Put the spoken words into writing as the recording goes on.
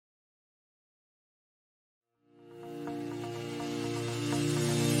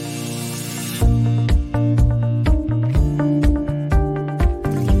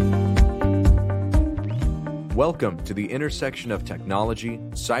Welcome to the intersection of technology,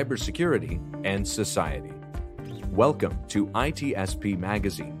 cybersecurity, and society. Welcome to ITSP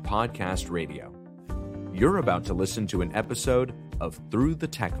Magazine Podcast Radio. You're about to listen to an episode of Through the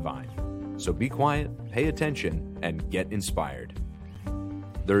Tech Vine. So be quiet, pay attention, and get inspired.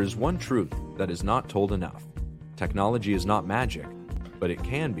 There is one truth that is not told enough. Technology is not magic, but it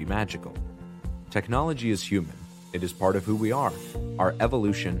can be magical. Technology is human. It is part of who we are, our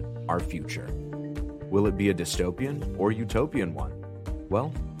evolution, our future. Will it be a dystopian or utopian one?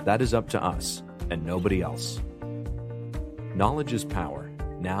 Well, that is up to us and nobody else. Knowledge is power,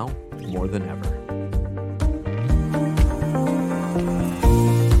 now more than ever.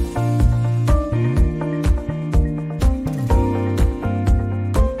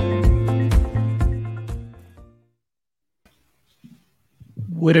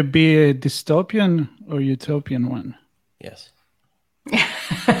 Would it be a dystopian or utopian one? Yes.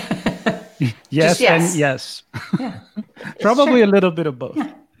 Yes, yes and yes. Yeah. Probably a little bit of both.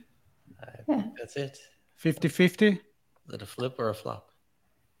 Yeah. That's it. 50-50? Is it a flip or a flop?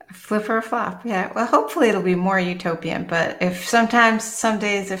 Flip or a flop, yeah. Well, hopefully it'll be more utopian, but if some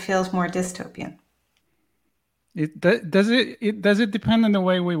days it feels more dystopian. Does it depend on the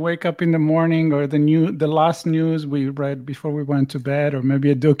way we wake up in the morning, or the last news we read before we went to bed, or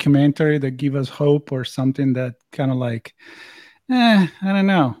maybe a documentary that give us hope, or something that kind of like, I don't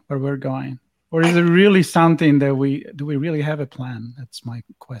know where we're going? Or is it really something that do we really have a plan? That's my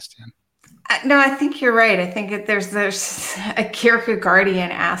question. No, I think you're right. I think there's a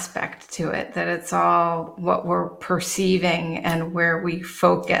Kierkegaardian aspect to it, that it's all what we're perceiving and where we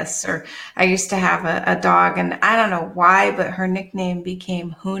focus. Or I used to have a dog, and I don't know why, but her nickname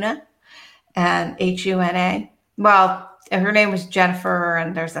became Huna, and Huna. Well, her name was Jennifer,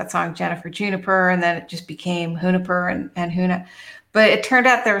 and there's that song Jennifer Juniper, and then it just became Huniper and Huna. But it turned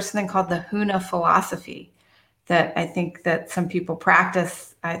out there was something called the Huna philosophy that I think that some people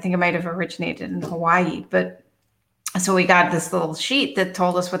practice. I think it might have originated in Hawaii, but so we got this little sheet that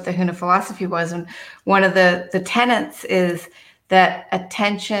told us what the Huna philosophy was. And one of the tenets is that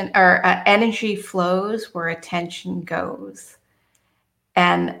attention or energy flows where attention goes.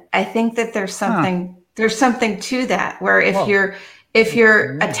 And I think that there's something to that, where if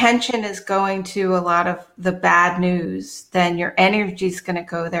your attention is going to a lot of the bad news, then your energy is going to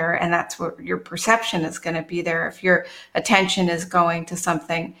go there, and that's what your perception is going to be there. If your attention is going to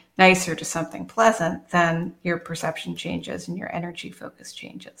something nicer, to something pleasant, then your perception changes and your energy focus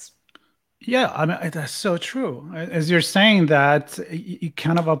changes. Yeah, I mean, that's so true. As you're saying that, it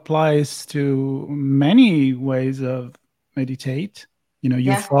kind of applies to many ways of meditate.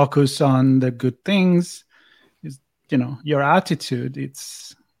 You focus on the good things. Your attitude,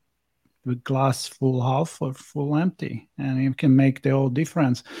 it's the glass full half or full empty, and it can make the whole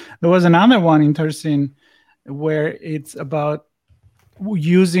difference. There was another one interesting where it's about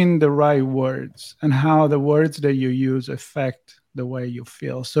using the right words and how the words that you use affect the way you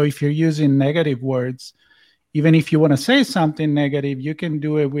feel. So if you're using negative words, even if you want to say something negative, you can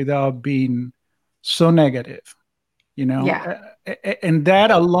do it without being so negative, Yeah. And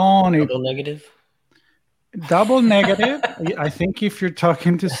that alone... Double negative. I think if you're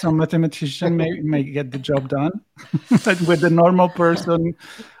talking to some mathematician, may get the job done. But with the normal person,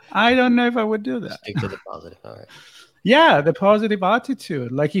 I don't know if I would do that. Stick to the positive. All right. Yeah, the positive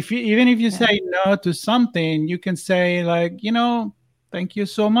attitude. Like even if you say no to something, you can say like, thank you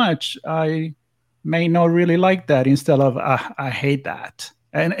so much. I may not really like that, instead of I hate that.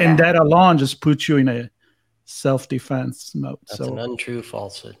 And that alone just puts you in a self-defense mode. That's an untrue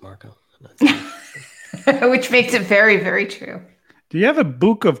falsehood, Marco. Which makes it very, very true. Do you have a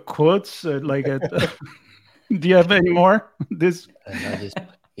book of quotes? Do you have any more?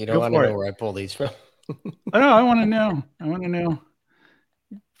 You don't want to know where I pull these from. Oh, I want to know.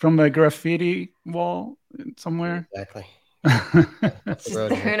 From a graffiti wall somewhere. Exactly. It's just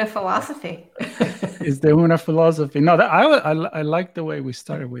the Huna philosophy. It's the Huna philosophy. No, I like the way we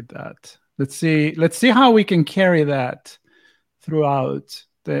started with that. Let's see how we can carry that throughout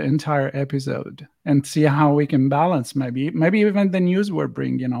the entire episode, and see how we can balance maybe even the news we're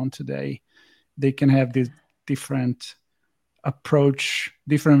bringing on today. They can have this different approach,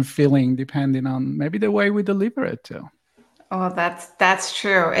 different feeling, depending on maybe the way we deliver it too. Oh, that's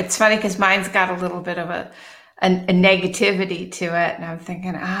true. It's funny because mine's got a little bit of a negativity to it, and I'm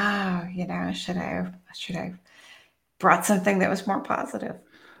thinking, should I have brought something that was more positive?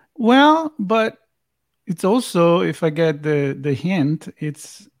 Well, but it's also, if I get the hint,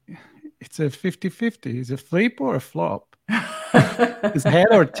 it's a 50-50. Is it a flip or a flop? It's head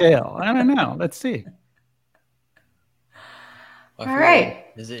or tail. I don't know. Let's see. All right.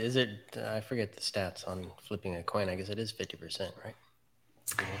 Is it? I forget the stats on flipping a coin. I guess it is 50%, right?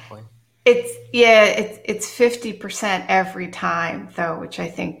 Flipping a coin. It's 50% every time though, which I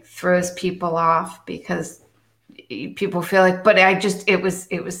think throws people off because people feel like, but it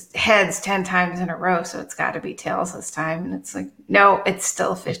was heads 10 times in a row, so it's got to be tails this time. And it's like, no, it's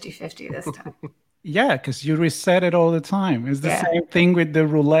still 50-50 this time. Yeah, because you reset it all the time. It's the same thing with the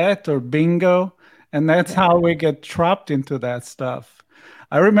roulette or bingo. And that's how we get trapped into that stuff.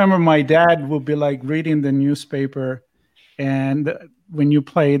 I remember my dad would be like reading the newspaper, and when you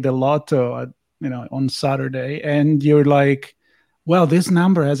play the lotto, on Saturday, and you're like, well, this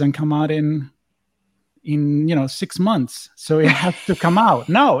number hasn't come out in 6 months, so it has to come out.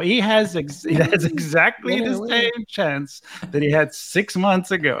 No, it has exactly the same chance that he had 6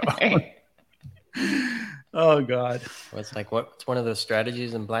 months ago. Oh God. Well, it's like what's one of those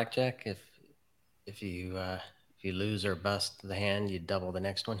strategies in blackjack? If you lose or bust the hand, you double the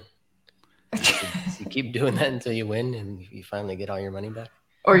next one. You keep doing that until you win, and you finally get all your money back.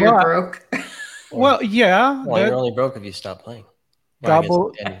 Or you're broke. Well, yeah. Well, you're only broke if you stop playing.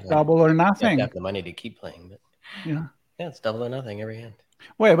 Well, double or nothing. You have the money to keep playing, but yeah, it's double or nothing every hand.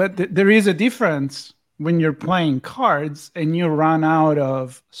 Well, but there is a difference when you're playing cards and you run out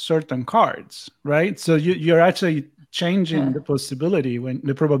of certain cards, right? So you're actually changing the probability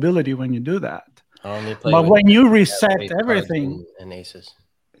when you do that. But when you reset everything and aces.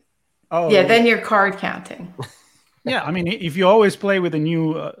 Oh yeah, then you're card counting. Yeah, I mean, if you always play with a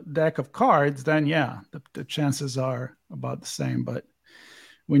new deck of cards, then the chances are about the same. But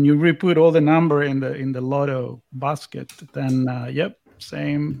when you re-put all the number in the lotto basket, then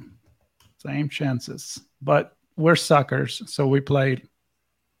same chances. But we're suckers, so we played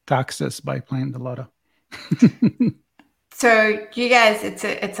taxes by playing the lotto. So you guys,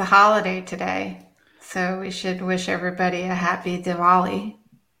 it's a holiday today, so we should wish everybody a happy Diwali.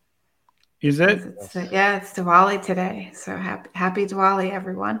 Is it? It's Diwali today, so happy Diwali,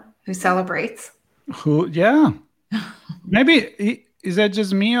 everyone who celebrates. Maybe is that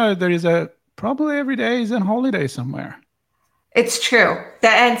just me, or there is probably every day is a holiday somewhere. It's true.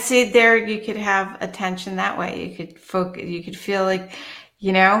 And see, there you could have attention that way. You could focus. You could feel like,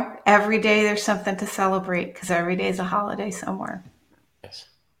 every day there's something to celebrate because every day is a holiday somewhere. Yes.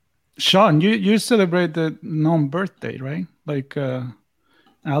 Sean, you celebrate the non-birthday, right? Like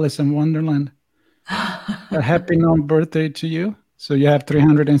Alice in Wonderland. A happy non-birthday to you. So you have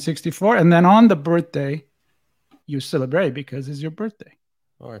 364, and then on the birthday, you celebrate because it's your birthday.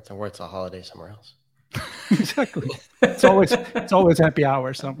 Or it's a holiday somewhere else. Exactly. It's always happy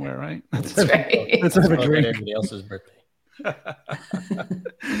hour somewhere, right? That's right. Let's have a drink. Everybody else's birthday.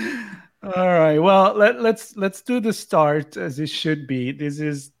 All right. Well, let's do the start as it should be. This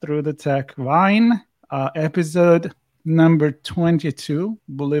is Through the Tech Vine, episode number 22.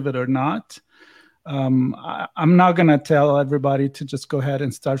 Believe it or not, I'm not gonna tell everybody to just go ahead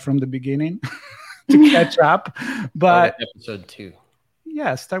and start from the beginning to catch up, but episode 2.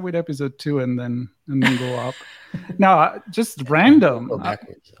 Yeah, start with episode 2 and then go up. Now, just random. Go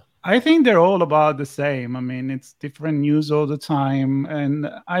backwards. I think they're all about the same. I mean, it's different news all the time, and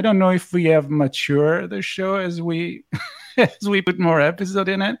I don't know if we have matured the show as we put more episode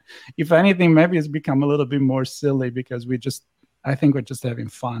in it. If anything, maybe it's become a little bit more silly because I think we're just having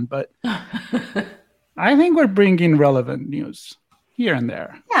fun. But I think we're bringing relevant news here and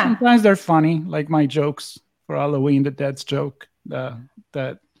there. Yeah. Sometimes they're funny, like my jokes for Halloween, the dad's joke.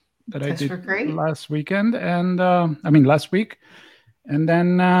 That I did last weekend, and last week, and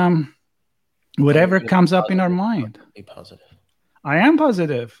then whatever comes up in our mind. Be positive. I am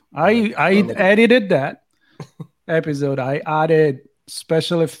positive. I edited that episode. I added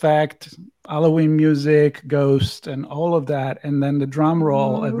special effect, Halloween music, ghost, and all of that, and then the drum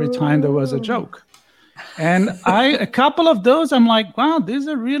roll every time there was a joke. And a couple of those, I'm like, wow, these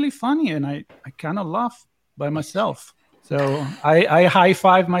are really funny, and I kind of laugh by myself. So I high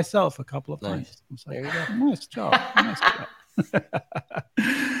five myself a couple of times. Like, there you go. Nice job. Nice job.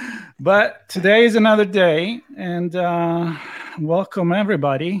 But today is another day, and welcome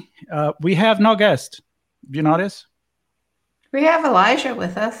everybody. We have no guest. Do you notice? We have Elijah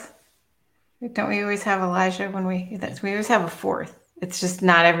with us. Don't we always have Elijah when we always have a fourth? It's just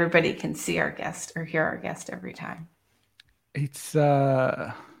not everybody can see our guest or hear our guest every time. It's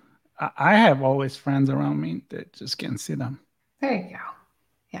I have always friends around me that just can't see them. There you go.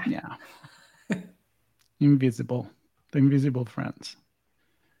 Yeah. Invisible. The invisible friends.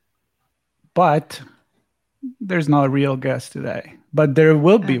 But there's no real guest today. But there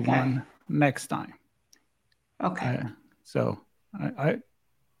will be one next time. Okay. So,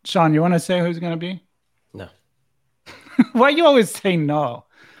 Sean, you want to say who's going to be? No. Why you always say no?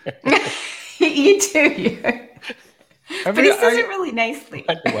 You do. But he says it really nicely.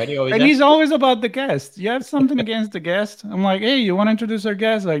 Why do you always? And he's always about the guest. You have something against the guest? I'm like, hey, you want to introduce our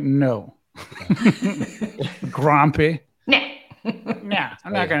guest? Like, no. Grumpy. Nah. Nah,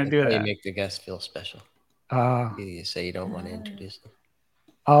 I'm not going to do that. You make the guest feel special. You say you don't want to introduce them.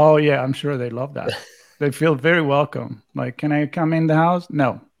 Oh, yeah, I'm sure they love that. They feel very welcome. Like, can I come in the house?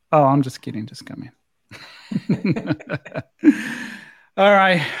 No. Oh, I'm just kidding. Just come in. All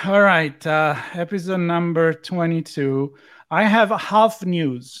right. Episode number 22. I have half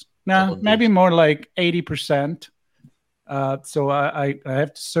news. Now, maybe more like 80%. So I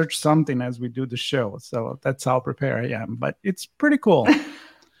have to search something as we do the show. So that's how prepared I am. But it's pretty cool.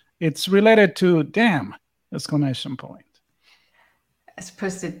 It's related to damn! Exclamation point. As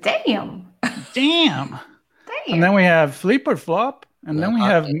opposed to damn. Damn. And then we have flipper flop. And then we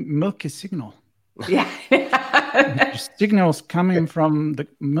have milky signal. Yeah. Signals coming from the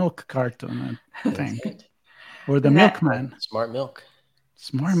milk carton, I think. Or the milkman. Smart milk.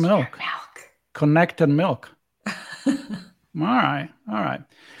 Smart milk. Connected milk. All right.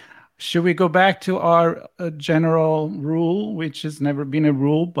 Should we go back to our general rule, which has never been a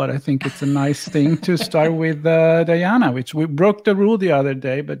rule, but I think it's a nice thing to start with Diana, which we broke the rule the other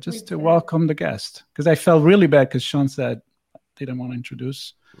day, but just to welcome the guest. Because I felt really bad because Sean said didn't want to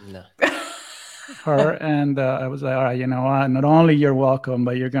introduce her. And I was like, all right, you know what? Not only you're welcome,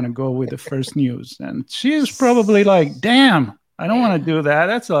 but you're going to go with the first news. And she's probably like, damn, I don't want to do that.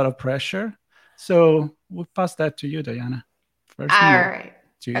 That's a lot of pressure. So we'll pass that to you, Diana. First all right.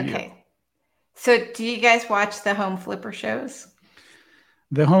 Okay. You. So do you guys watch the home flipper shows?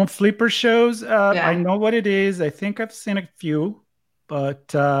 The home flipper shows? I know what it is. I think I've seen a few,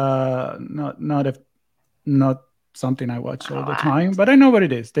 but not something I watch all the time. But I know what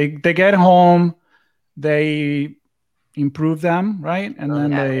it is. They get home, they improve them, right? And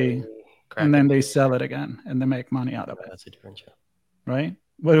then they sell it again and they make money out of it. That's a different show. Right?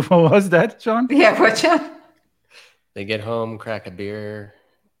 What was that, John? Yeah, what show? They get home, crack a beer,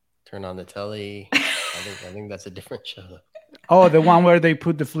 turn on the telly. I think that's a different show. Oh, the one where they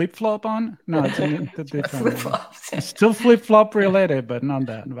put the flip-flop on? No, it's a different flip-flops. It's still flip-flop related, but not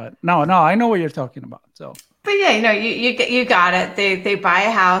that. But no, I know what you're talking about. So, but yeah, you got it. They buy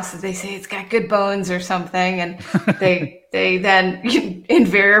a house. They say it's got good bones or something, and they then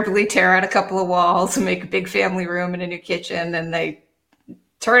invariably tear out a couple of walls and make a big family room and a new kitchen, and they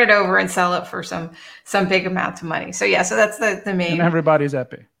turn it over and sell it for some big amount of money. So yeah, so that's the main. And everybody's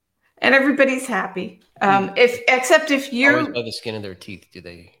happy. And everybody's happy. Except if you're always by the skin of their teeth, do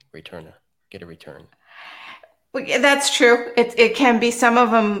they get a return? Well, yeah, that's true. It can be some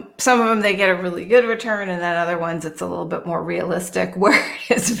of them they get a really good return, and then other ones it's a little bit more realistic where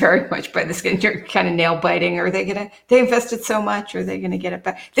it's very much by the skin. You're kind of nail biting. Or they invested so much, or they're gonna get it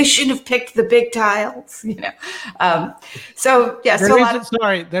back. They shouldn't have picked the big tiles, So yeah,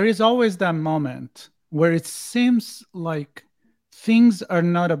 there is always that moment where it seems like things are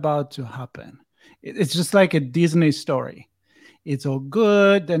not about to happen. It's just like a Disney story. It's all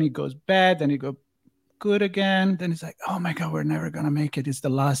good, then it goes bad, then it goes good again. Then it's like, oh my God, we're never going to make it. It's the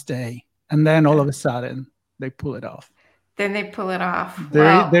last day. And then all of a sudden, they pull it off. Then they pull it off.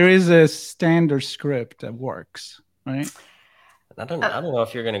 There is a standard script that works, right? I don't know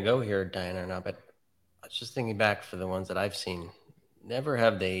if you're going to go here, Diana, or not, but I was just thinking back for the ones that I've seen. Never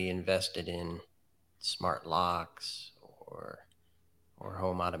have they invested in smart locks or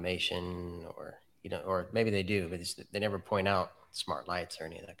home automation, or maybe they do, but they never point out smart lights or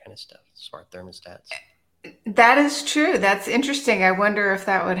any of that kind of stuff, smart thermostats. That is true. That's interesting. I wonder if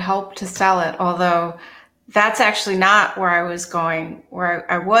that would help to sell it, although that's actually not where I was going.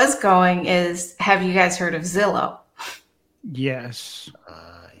 Where I was going is, have you guys heard of Zillow? Yes.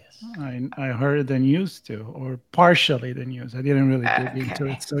 Yes. I heard the news too, or partially the news. I didn't really dig into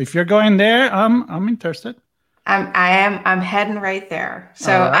it. So if you're going there, I'm interested. I'm heading right there.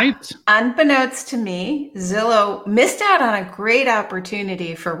 So unbeknownst to me, Zillow missed out on a great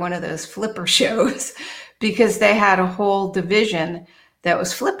opportunity for one of those flipper shows because they had a whole division that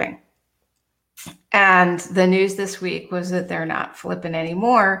was flipping. And the news this week was that they're not flipping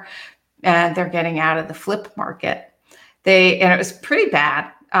anymore and they're getting out of the flip market. And it was pretty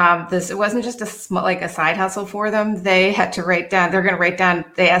bad. It wasn't just a side hustle for them. They had to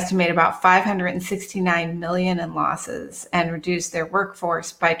they estimate about $569 million in losses and reduce their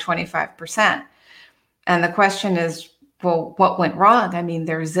workforce by 25%. And the question is, well, what went wrong? I mean,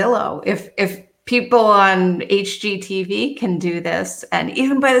 they're Zillow. If people on HGTV can do this and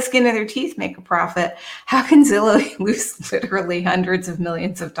even by the skin of their teeth make a profit, how can Zillow lose literally hundreds of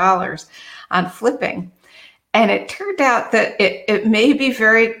millions of dollars on flipping? And it turned out that it may be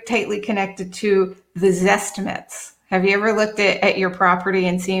very tightly connected to the Zestimates. Have you ever looked at your property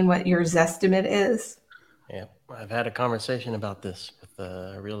and seen what your Zestimate is? Yeah, I've had a conversation about this with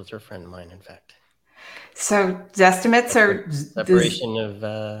a realtor friend of mine, in fact. So Zestimates are separation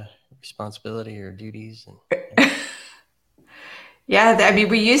of responsibility or duties. And yeah, I mean,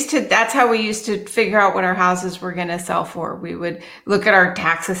 that's how we used to figure out what our houses were going to sell for. We would look at our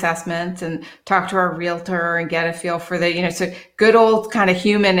tax assessments and talk to our realtor and get a feel for so good old kind of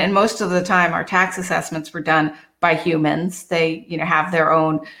human. And most of the time our tax assessments were done by humans. They, have their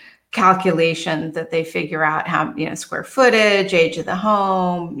own calculation that they figure out how, square footage, age of the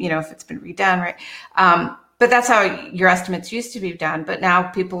home, if it's been redone, right? But that's how your estimates used to be done. But now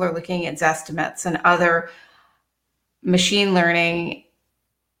people are looking at Zestimates and other machine learning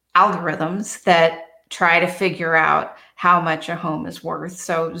algorithms that try to figure out how much a home is worth.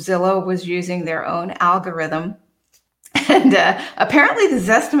 So Zillow was using their own algorithm. And apparently the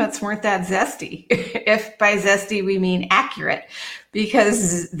Zestimates weren't that zesty. If by zesty we mean accurate,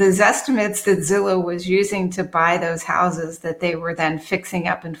 because the Zestimates that Zillow was using to buy those houses that they were then fixing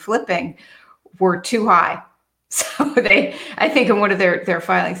up and flipping were too high. So I think in one of their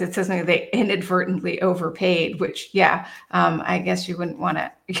filings, it says something they inadvertently overpaid, which, I guess you wouldn't want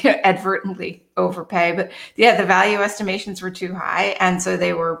to advertently overpay. But yeah, the value estimations were too high. And so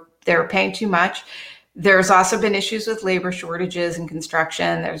they were paying too much. There's also been issues with labor shortages in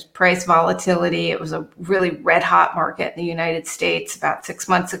construction. There's price volatility. It was a really red hot market in the United States about 6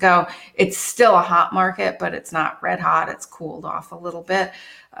 months ago. It's still a hot market, but it's not red hot. It's cooled off a little bit.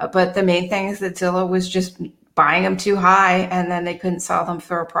 But the main thing is that Zillow was just buying them too high, and then they couldn't sell them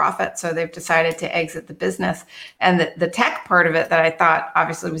for a profit. So they've decided to exit the business. And the tech part of it that I thought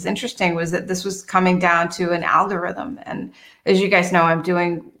obviously was interesting was that this was coming down to an algorithm. And as you guys know, I'm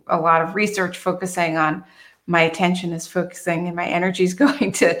doing a lot of research focusing on, my attention is focusing and my energy is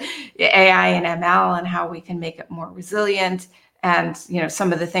going to AI and ML and how we can make it more resilient and,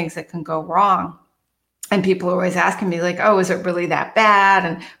 some of the things that can go wrong. And people are always asking me like, oh, is it really that bad?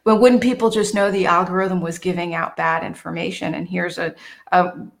 And well, wouldn't people just know the algorithm was giving out bad information? And here's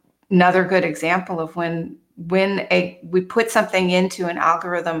another good example of when we put something into an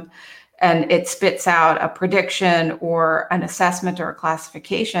algorithm and it spits out a prediction or an assessment or a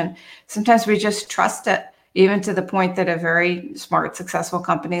classification. Sometimes we just trust it, even to the point that a very smart, successful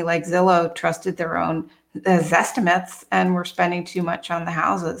company like Zillow trusted their own estimates and were spending too much on the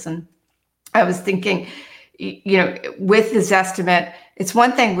houses. And I was thinking, with this estimate, it's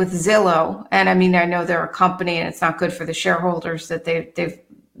one thing with Zillow, and I mean, I know they're a company and it's not good for the shareholders that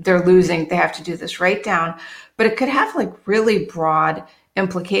they're losing. They have to do this write down, but it could have like really broad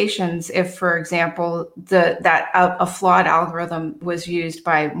implications if, for example, a flawed algorithm was used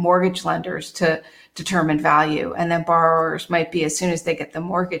by mortgage lenders to determine value, and then borrowers might be, as soon as they get the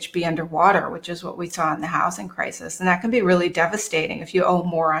mortgage, be underwater, which is what we saw in the housing crisis. And that can be really devastating if you owe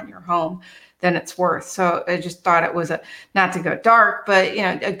more on your home than it's worth. So I just thought it was not to go dark, but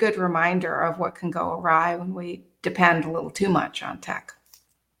a good reminder of what can go awry when we depend a little too much on tech.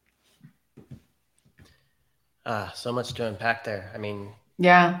 So much to unpack there. I mean,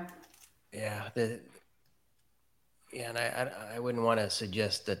 and I wouldn't want to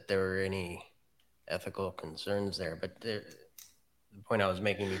suggest that there were any ethical concerns there, but the point I was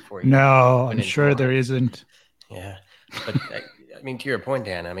making before. No, I'm sure there isn't. Yeah, but I mean, to your point,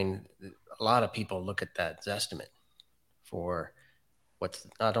 Dan, I mean, a lot of people look at that estimate for what's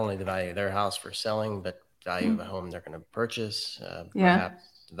not only the value of their house for selling, but value of a home they're going to purchase, perhaps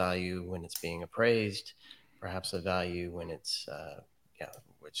the value when it's being appraised, perhaps the value when it's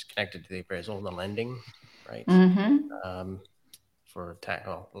which is connected to the appraisal and the lending, right? Mm-hmm. For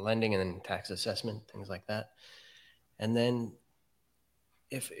lending and then tax assessment, things like that. And then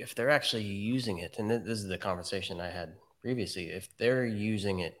if they're actually using it, and this is the conversation I had previously, if they're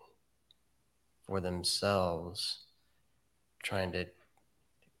using it for themselves, trying to,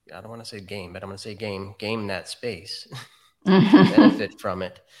 I don't want to say game, but I'm going to say game that space, benefit from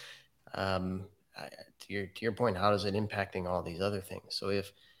it. To your point, how is it impacting all these other things? So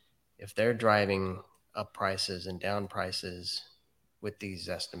if they're driving up prices and down prices with these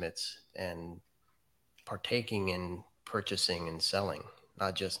estimates and partaking in purchasing and selling,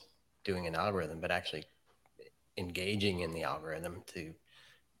 not just doing an algorithm, but actually engaging in the algorithm to,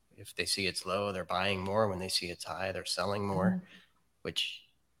 if they see it's low, they're buying more. When they see it's high, they're selling more, which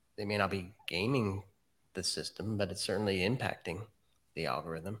they may not be gaming the system, but it's certainly impacting the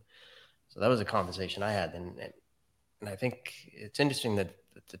algorithm. So that was a conversation I had. And I think it's interesting that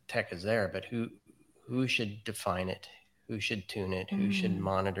the tech is there, but who should define it? Who should tune it? Who should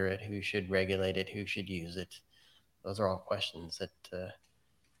monitor it? Who should regulate it? Who should use it? Those are all questions that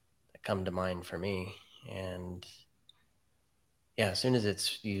come to mind for me. And yeah, as soon as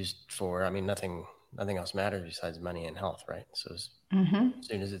it's used for, I mean, nothing else matters besides money and health, right? So as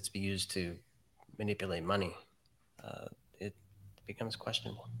soon as it's used to manipulate money, it becomes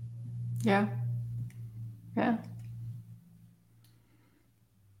questionable. Yeah. Yeah.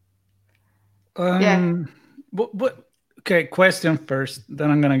 Okay, question first,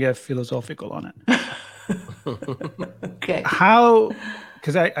 then I'm going to get philosophical on it. Okay. How,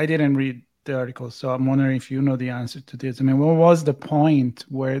 because I didn't read the article, so I'm wondering if you know the answer to this. I mean, what was the point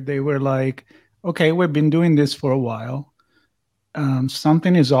where they were like, okay, we've been doing this for a while.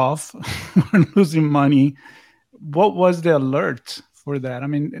 Something is off. We're losing money. What was the alert for that? I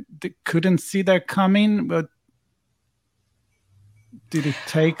mean, they couldn't see that coming, but did it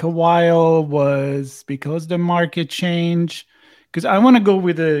take a while? Was because the market changed? Because I want to go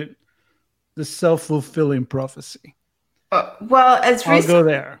with the self-fulfilling prophecy. Well, I'll go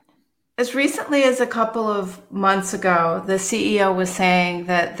there. As recently as a couple of months ago, the CEO was saying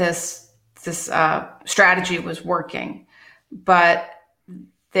that this strategy was working, but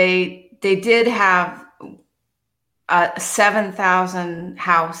they did have a 7,000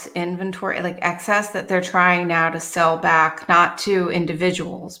 house inventory, like excess, that they're trying now to sell back, not to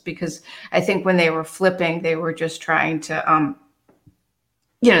individuals, because I think when they were flipping, they were just trying to,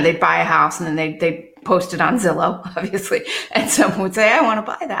 they'd buy a house and then they post it on Zillow, obviously, and someone would say, I want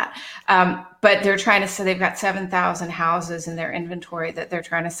to buy that. But they're trying to sell, they've got 7,000 houses in their inventory that they're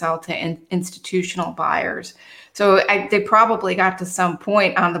trying to sell to institutional buyers. So they probably got to some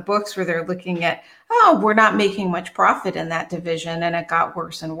point on the books where they're looking at, we're not making much profit in that division. And it got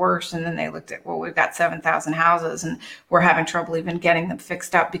worse and worse. And then they looked at, we've got 7,000 houses and we're having trouble even getting them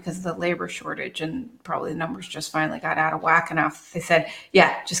fixed up because of the labor shortage. And probably the numbers just finally got out of whack enough. They said,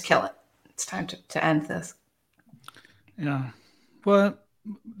 yeah, just kill it. It's time to end this. Yeah. Well,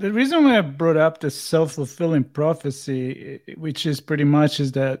 the reason why I brought up the self-fulfilling prophecy, which is pretty much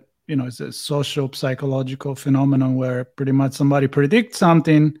is that, it's a social psychological phenomenon where pretty much somebody predicts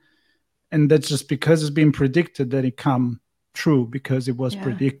something, and that's just because it's been predicted that it come true because it was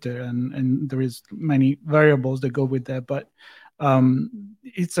predicted, and there is many variables that go with that. But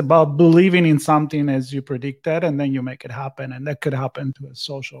it's about believing in something as you predict that, and then you make it happen, and that could happen to a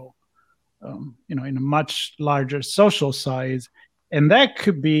social, in a much larger social size, and that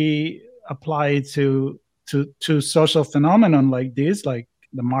could be applied to social phenomenon like this, like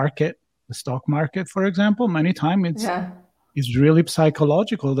the market, the stock market, for example. Many times it's really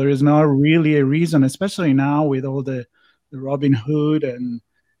psychological. There is not really a reason, especially now with all the Robin Hood and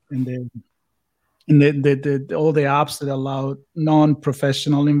all the apps that allow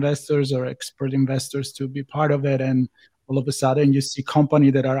non-professional investors or expert investors to be part of it. And all of a sudden you see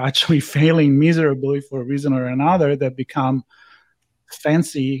companies that are actually failing miserably for a reason or another that become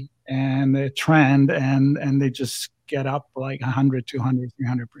fancy and a trend, and they just get up like 100, 200,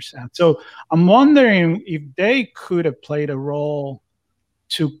 300%. So I'm wondering if they could have played a role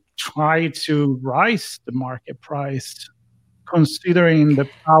to try to rise the market price, considering the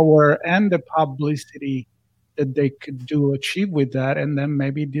power and the publicity that they could achieve with that, and then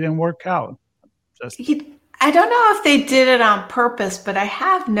maybe it didn't work out. I don't know if they did it on purpose, but I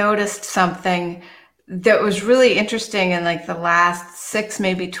have noticed something that was really interesting in like the last 6,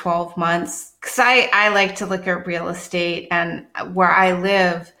 maybe 12 months. Because I like to look at real estate, and where I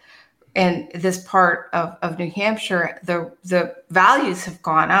live in this part of New Hampshire, the values have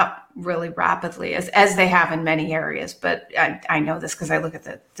gone up really rapidly, as they have in many areas. But I know this because I look at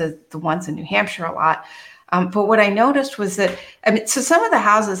the ones in New Hampshire a lot. But what I noticed was that, so some of the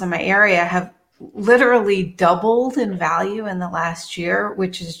houses in my area have literally doubled in value in the last year,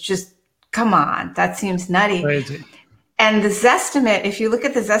 which is just, come on, that seems nutty. Crazy. And the Zestimate, if you look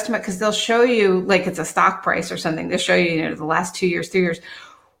at the Zestimate, because they'll show you like it's a stock price or something, they'll show you, the last 2 years, 3 years.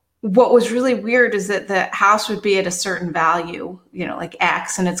 What was really weird is that the house would be at a certain value, like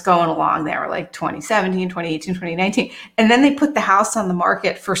X, and it's going along there, like 2017, 2018, 2019. And then they put the house on the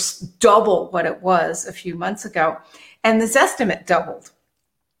market for double what it was a few months ago. And the Zestimate doubled.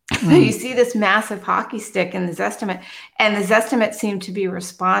 So you see this massive hockey stick in the Zestimate, and the Zestimate seemed to be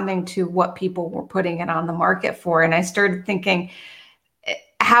responding to what people were putting it on the market for. And I started thinking,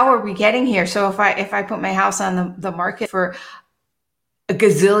 how are we getting here? So if I put my house on the market for $1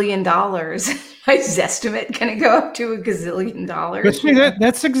 gazillion, my Zestimate going to go up to $1 gazillion?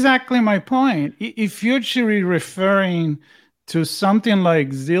 That's exactly my point. If you're actually referring to something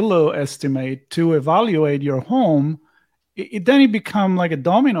like Zillow estimate to evaluate your home, then it become like a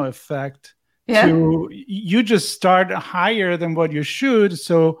domino effect. to you just start higher than what you should.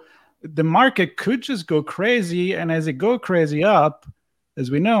 So the market could just go crazy. And as it go crazy up,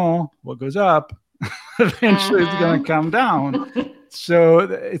 as we know, what goes up eventually it's going to come down. So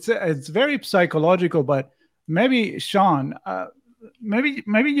it's very psychological, but maybe Sean,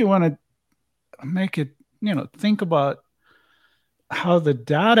 maybe you want to make it, think about how the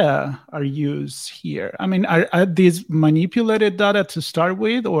data are used here. I mean, are these manipulated data to start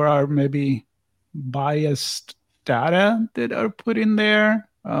with, or are maybe biased data that are put in there?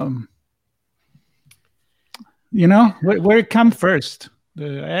 Where it come first,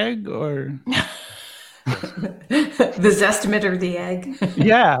 the egg or the Zestimate or the egg?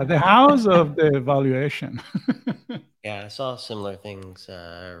 Yeah, the house of the evaluation. Yeah, I saw similar things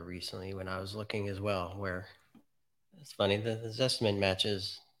recently when I was looking as well, where it's funny that the Zestimate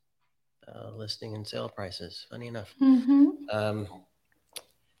matches listing and sale prices. Funny enough.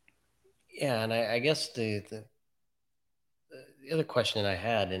 Yeah, and I guess the other question that I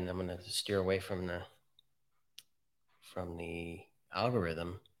had, and I'm going to steer away from the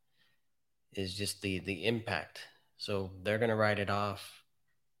algorithm, is just the impact. So they're going to write it off.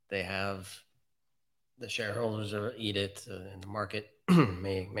 They have the shareholders will eat it, and the market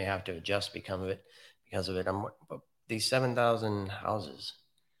may have to adjust because of it. But these 7,000 houses,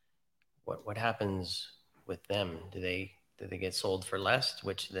 what happens with them? Do they get sold for less,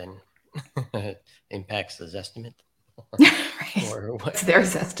 which then impacts the Zestimate? Right. Or what? It's their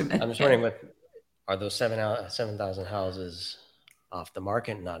estimate. I'm just wondering, are those 7,000 houses off the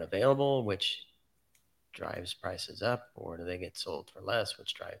market, not available, which drives prices up, or do they get sold for less,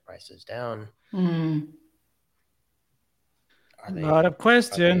 which drive prices down? A lot of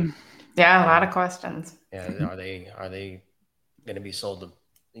questions. Yeah, a lot of questions. Yeah, are they going to be sold to?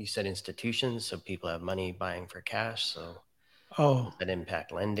 You said institutions, so people have money buying for cash. So, does that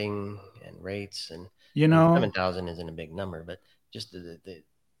impact lending and rates? And 7,000 isn't a big number, but just the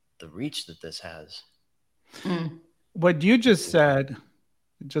reach that this has. What you just said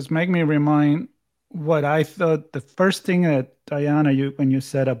just make me remind what I thought the first thing that Diana, when you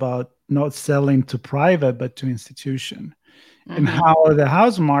said about not selling to private but to institution, and how the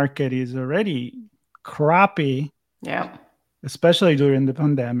house market is already crappy. Yeah. Especially during the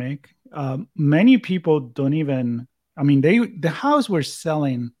pandemic. Many people don't even, the house were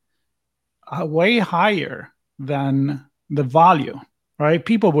selling way higher than the value, right?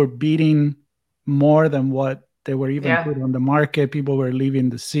 People were bidding more than what they were even put on the market. People were leaving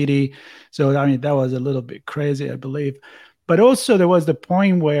the city. So, that was a little bit crazy, I believe. But also there was the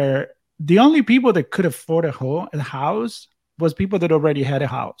point where the only people that could afford a house was people that already had a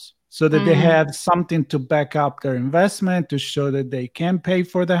house, so that they had something to back up their investment, to show that they can pay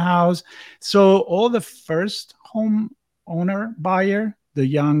for the house. So all the first home owner buyer, the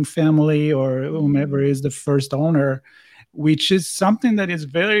young family or whomever is the first owner, which is something that is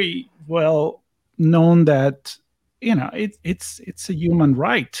very well known that, it's a human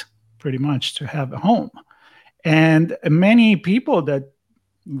right pretty much to have a home. And many people that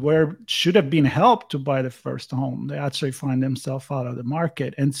should have been helped to buy the first home, they actually find themselves out of the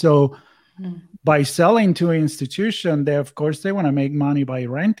market. And so by selling to an institution, they want to make money by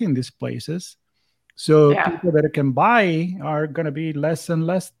renting these places. So people that can buy are going to be less and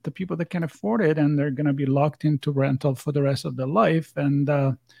less the people that can afford it, and they're going to be locked into rental for the rest of their life. And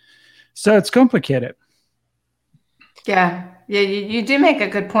so it's complicated. Yeah, you do make a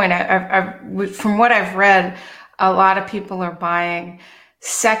good point. From what I've read, a lot of people are buying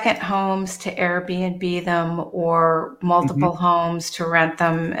second homes to Airbnb them, or multiple homes to rent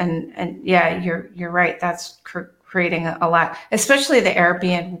them. And yeah, you're right. That's creating a lot, especially the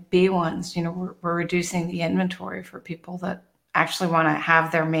Airbnb ones. We're reducing the inventory for people that actually want to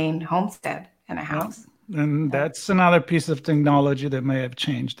have their main homestead in a house. And that's another piece of technology that may have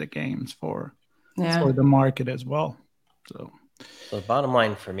changed the games for the market as well. So the bottom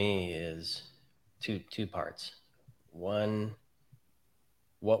line for me is two parts. One,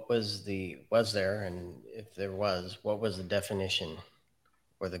 what was there, and if there was, what was the definition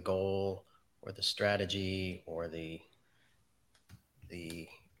or the goal or the strategy or the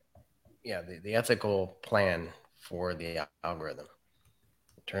ethical plan for the algorithm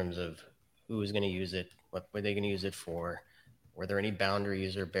in terms of who was going to use it, what were they going to use it for, were there any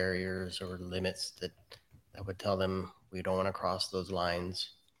boundaries or barriers or limits that would tell them we don't want to cross those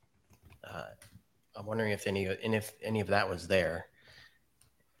lines? I'm wondering if any of that was there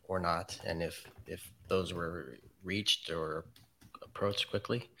or not, and if those were reached or approached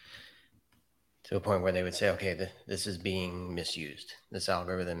quickly to a point where they would say, okay, this is being misused. This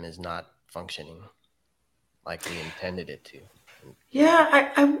algorithm is not functioning like we intended it to. Yeah,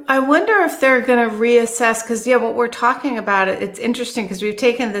 I wonder if they're going to reassess, because what we're talking about, it's interesting because we've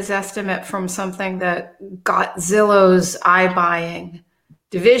taken this estimate from something that got Zillow's iBuying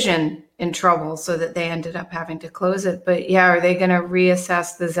division in trouble so that they ended up having to close it. But yeah, are they going to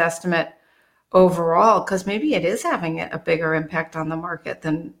reassess this estimate overall? Because maybe it is having a bigger impact on the market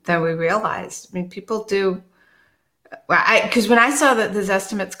than we realized. I mean, people do. Because when I saw that this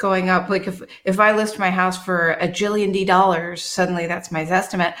estimate's going up, like if I list my house for $1 jillion, suddenly that's my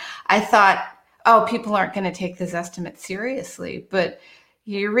estimate. I thought, oh, people aren't going to take this estimate seriously. But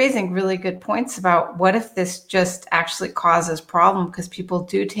you're raising really good points about what if this just actually causes problem, because people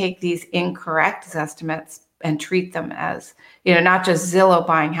do take these incorrect estimates and treat them as, not just Zillow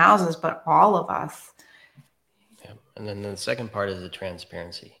buying houses, but all of us. Yeah. And then the second part is the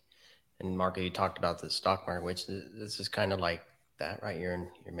transparency. And Marco, you talked about the stock market, which this is kind of like that, right? You're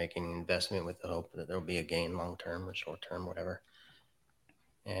making an investment with the hope that there'll be a gain long term or short term, whatever.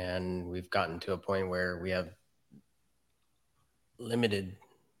 And we've gotten to a point where we have limited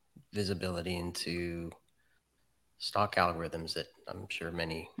visibility into stock algorithms that I'm sure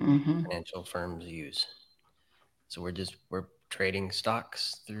many financial firms use. So we're trading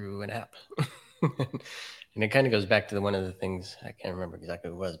stocks through an app. And it kind of goes back to one of the things, I can't remember exactly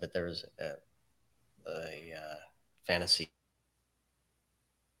what it was, but there was a fantasy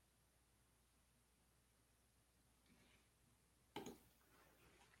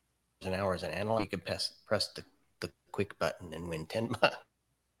an hour as an analyst, you could press the quick button and win $10.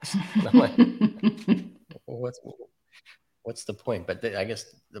 And I'm like, well, what's the point? But I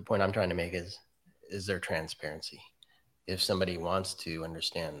guess the point I'm trying to make is there transparency? If somebody wants to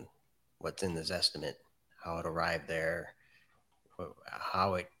understand what's in this estimate, how it arrived there,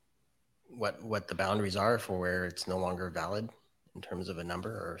 what the boundaries are for where it's no longer valid in terms of a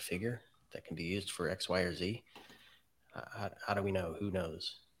number or a figure that can be used for X, Y, or Z. How do we know? Who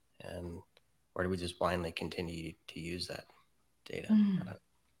knows? And or do we just blindly continue to use that data?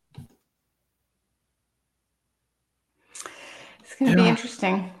 It's going to be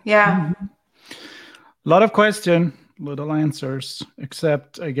interesting. Yeah. A lot of question, little answers,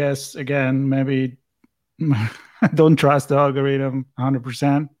 except I guess, again, maybe don't trust the algorithm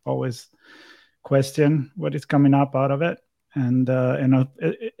 100%. Always question what is coming up out of it. And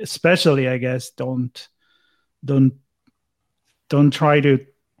especially, I guess, don't try to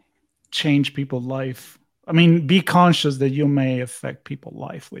change people's life. I mean, be conscious that you may affect people's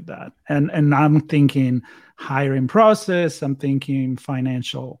life with that. And I'm thinking hiring process. I'm thinking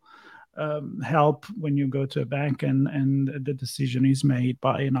financial help when you go to a bank and the decision is made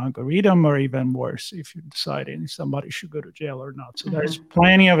by an algorithm, or even worse, if you're deciding if somebody should go to jail or not. So there's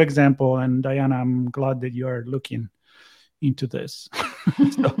plenty of example. And Diana, I'm glad that you are looking into this.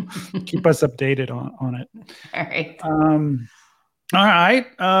 So keep us updated on it. All right. All right,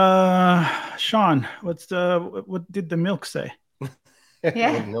 Sean, what did the milk say?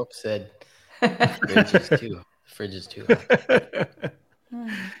 Yeah, the milk said fridge is too hot.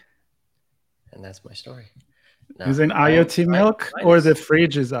 And that's my story. No, is it IoT milk or the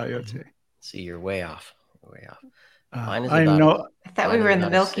fridge is IoT? See, you're way off. Way off. I know. I thought we were in the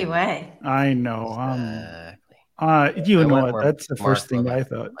Milky Way. I know. Exactly. You know it. That's the first thing I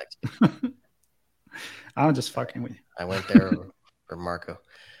thought. I'm just fucking with you. I went there for Marco.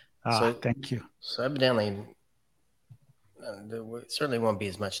 Thank you. So evidently, there certainly won't be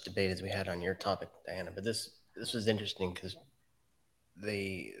as much debate as we had on your topic, Diana. But this was interesting because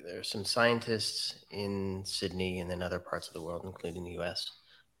there are some scientists in Sydney and in other parts of the world, including the U.S.,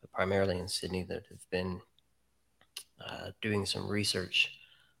 but primarily in Sydney, that have been doing some research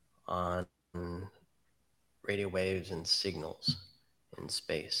on radio waves and signals in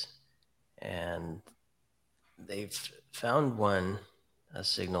space. And they've found a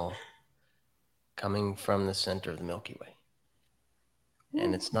signal coming from the center of the Milky Way.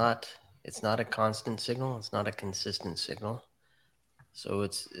 And it's not a constant signal. It's not a consistent signal. So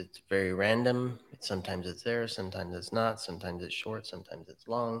it's very random. Sometimes it's there, sometimes it's not. Sometimes it's short, sometimes it's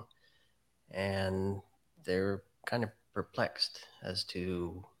long. And they're kind of perplexed as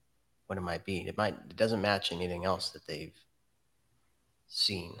to what it might be. It doesn't match anything else that they've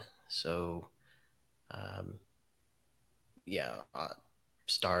seen. So,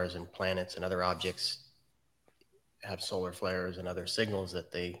 stars and planets and other objects have solar flares and other signals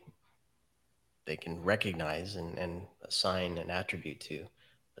that they can recognize and assign an attribute to,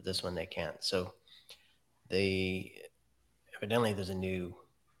 but this one they can't. So evidently there's a new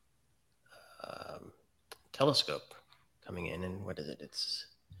telescope coming in, and what is it? It's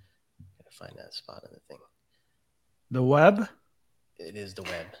gotta find that spot on the thing. The Webb? It is the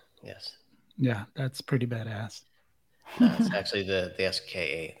Webb, yes. Yeah, that's pretty badass. It's actually the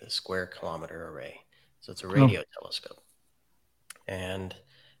SKA, the Square Kilometer Array. So it's a radio telescope. And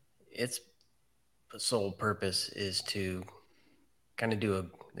its sole purpose is to kind of do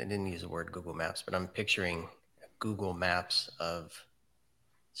I didn't use the word Google Maps, but I'm picturing Google Maps of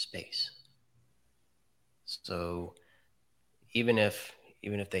space. So even if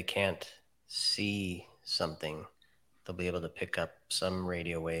they can't see something, they'll be able to pick up some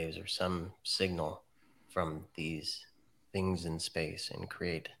radio waves or some signal from these things in space and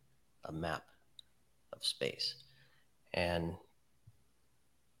create a map of space. And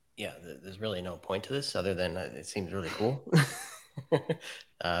yeah, there's really no point to this other than it seems really cool.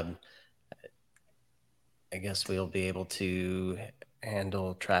 I guess we'll be able to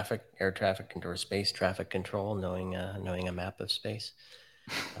handle air traffic control, space traffic control, knowing a map of space.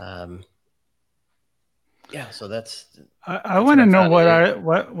 Yeah, so that's. I want to know what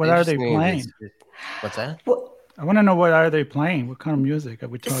are they playing? What's that? I want to know what are they playing? What kind of music are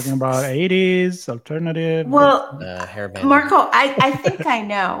we talking about? 80s, alternative? Well, hairband. Marco, I think I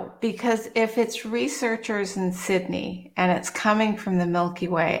know, because if it's researchers in Sydney and it's coming from the Milky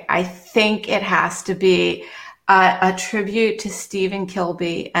Way, I think it has to be a tribute to Stephen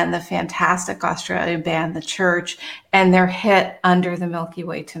Kilbey and the fantastic Australian band, The Church, and their hit Under the Milky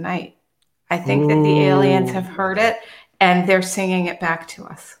Way Tonight. I think that the aliens have heard it and they're singing it back to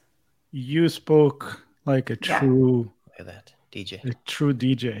us. You spoke like a true, look at that DJ, a true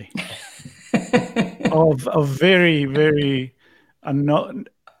DJ of very, very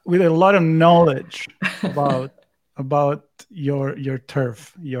with a lot of knowledge about your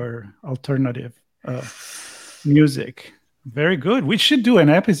turf, your alternative music. Very good. We should do an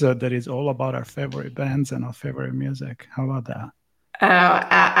episode that is all about our favorite bands and our favorite music. How about that?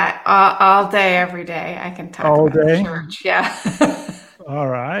 All day, every day. I can talk all about day? The Church. Yeah. All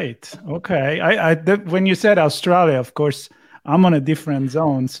right. Okay. When you said Australia, of course, I'm on a different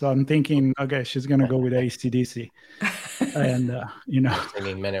zone, so I'm thinking, okay, she's gonna go with AC/DC, and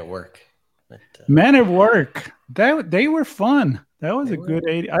singing Men at Work. Men at Work. They were fun. That was good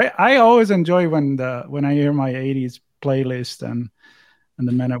 80s. I always enjoy when I hear my 80s playlist and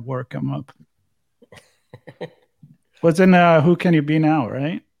the Men at Work come up. What's in Who Can You Be Now,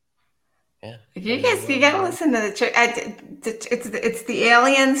 right? Yeah. You gotta listen to The Church. It's the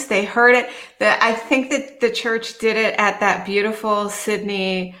aliens. They heard it. I think that The Church did it at that beautiful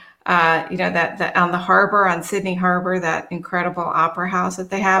Sydney, that on the harbor, on Sydney Harbor, that incredible opera house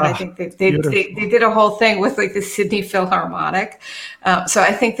that they have. I think they did a whole thing with like the Sydney Philharmonic. So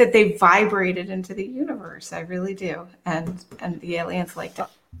I think that they vibrated into the universe. I really do. And the aliens liked it.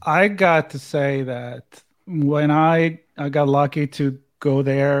 I got to say that when I got lucky to go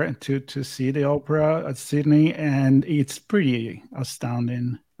there and to see the opera at Sydney, and it's pretty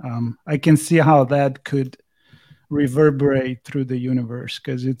astounding. I can see how that could reverberate through the universe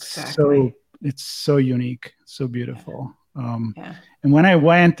because it's so unique, so beautiful. And when I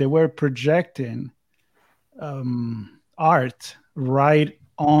went, they were projecting art right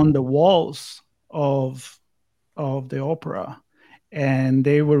on the walls of the opera, and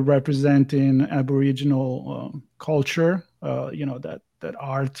they were representing Aboriginal culture. That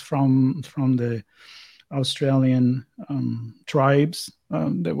art from the Australian tribes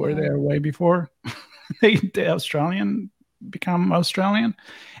that were there way before the Australian become Australian,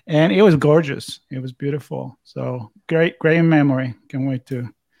 and it was gorgeous. It was beautiful. So great memory. Can't wait to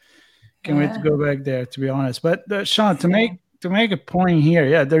go back there, to be honest. But Sean, to make a point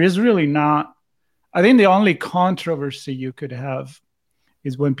here, there is really not. I think the only controversy you could have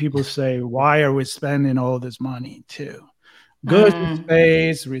is when people say, "Why are we spending all this money to go to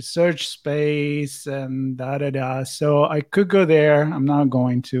space, research space, and da-da-da." So I could go there. I'm not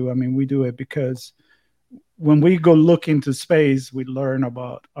going to. I mean, we do it because when we go look into space, we learn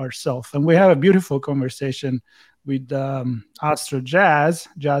about ourselves. And we have a beautiful conversation with Astro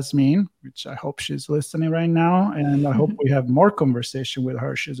Jasmine, which I hope she's listening right now. And I hope we have more conversation with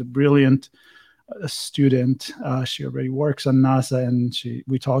her. She's a brilliant student. She already works on NASA, and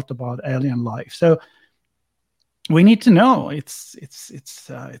we talked about alien life. So we need to know. It's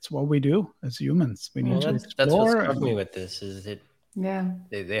what we do as humans. We need to explore. That's what struck me with this is that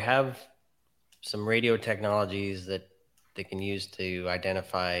they have some radio technologies that they can use to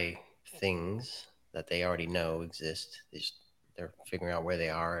identify things that they already know exist. They're figuring out where they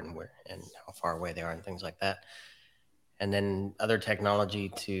are and how far away they are and things like that. And then other technology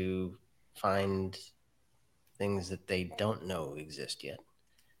to find things that they don't know exist yet.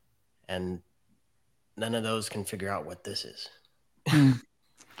 And none of those can figure out what this is.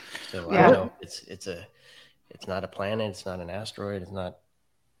 So I know it's not a planet, it's not an asteroid, it's not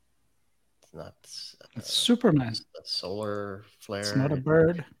not. It's Superman. A solar flare. It's not a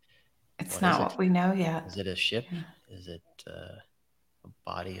bird. It's not what we know yet. Is it a ship? Yeah. Is it a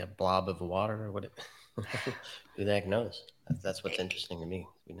body, a blob of water, or what? Who the heck knows? That's what's interesting to me.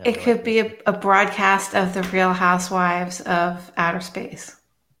 It could be a broadcast of the Real Housewives of outer space.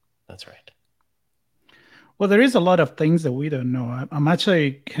 That's right. Well, there is a lot of things that we don't know. I'm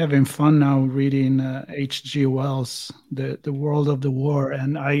actually having fun now reading H.G. Wells, The World of the War,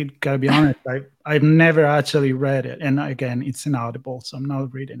 and I gotta be honest, I've never actually read it. And again, it's inaudible, so I'm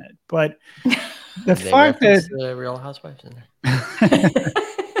not reading it. But the fact that Real Housewives in there.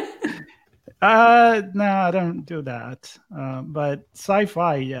 No, I don't do that. But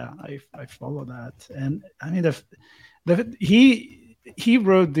sci-fi, yeah, I follow that. And I mean, he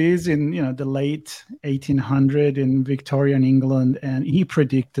wrote this in the late 1800s in Victorian England, and he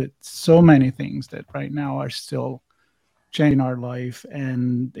predicted so many things that right now are still changing our life,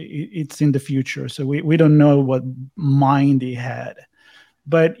 and it's in the future. So we don't know what mind he had.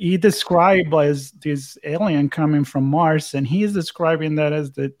 But he described as this alien coming from Mars, and he is describing that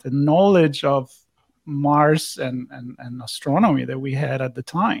as the knowledge of Mars and astronomy that we had at the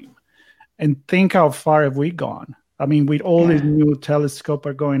time. And think how far have we gone? I mean, with all these new telescopes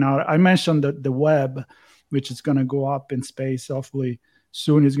are going out. I mentioned that the Webb, which is going to go up in space hopefully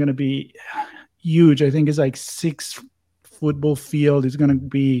soon, is going to be huge. I think it's like 6 football field. It's going to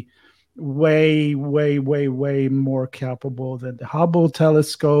be way more capable than the Hubble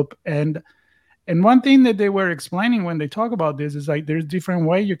telescope. And one thing that they were explaining when they talk about this is like there's different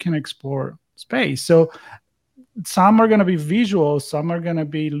way you can explore space. So some are going to be visual, some are going to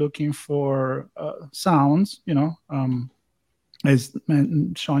be looking for sounds, as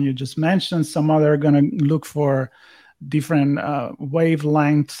Sean, you just mentioned. Some other are going to look for different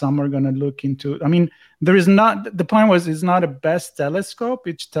wavelengths. Some are going to look into, I mean, there is not, the point was, it's not a best telescope.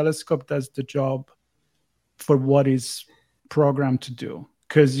 Each telescope does the job for what is programmed to do.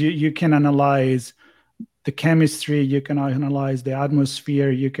 Because you can analyze the chemistry, you can analyze the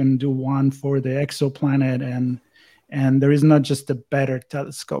atmosphere, you can do one for the exoplanet, and there is not just a better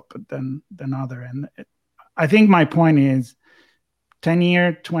telescope than other. And I think my point is 10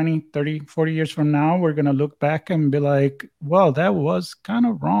 years, 20, 30, 40 years from now, we're going to look back and be like, well, that was kind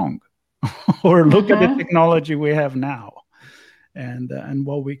of wrong. Or look at the technology we have now and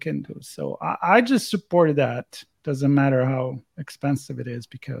what we can do. So I just support that. Doesn't matter how expensive it is,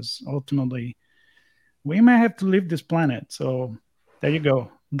 because ultimately we may have to leave this planet. So there you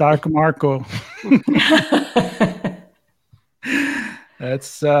go. Dark Marco.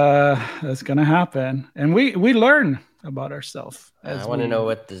 That's going to happen. And we learn about ourselves. I want to know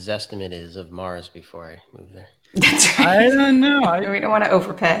what the Zestimate is of Mars before I move there. That's right. I don't know. We don't want to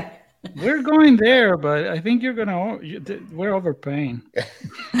overpay. We're going there, but I think we're overpaying.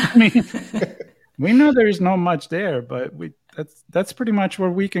 I mean, we know there is not much there, but that's pretty much where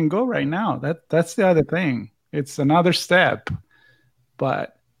we can go right now. That's the other thing. It's another step.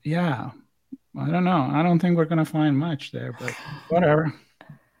 But yeah, I don't know. I don't think we're going to find much there, but whatever.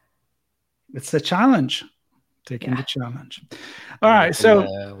 It's a challenge. Taking the challenge. All right,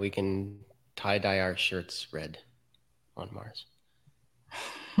 so we can tie-dye our shirts red on Mars.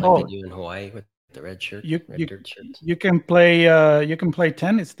 Like they do in Hawaii with the red shirt, red dirt shirts. You can play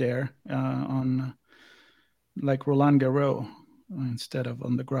tennis there on like Roland Garros instead of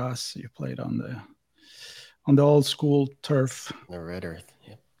on the grass. You played on the old school turf. The red earth.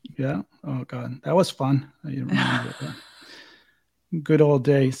 Yep. Yeah. Oh God, that was fun. I remember that. Good old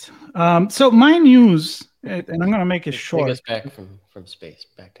days. So my news, and I'm going to make it short. Take us back from space,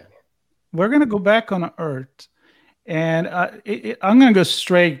 back down here. We're going to go back on Earth. And I'm going to go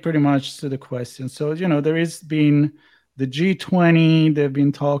straight pretty much to the question. So, there has been the G20. They've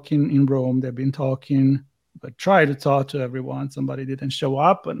been talking in Rome. They've been talking, but try to talk to everyone. Somebody didn't show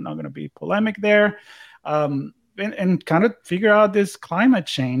up, and not going to be polemic there. And kind of figure out this climate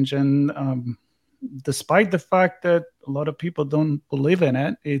change. And despite the fact that a lot of people don't believe in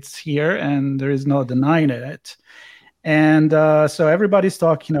it, it's here and there is no denying it. And so everybody's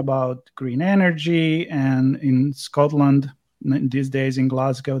talking about green energy. And in Scotland, these days in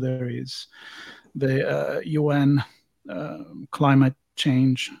Glasgow, there is the UN climate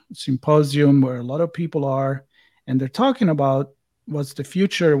change symposium where a lot of people are. And they're talking about what's the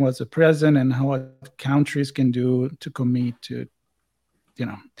future, what's the present, and how what countries can do to commit to,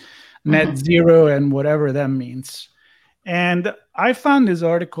 net zero and whatever that means. And I found this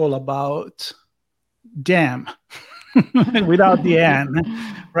article about dam without the N,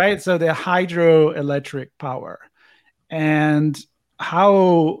 right? So the hydroelectric power and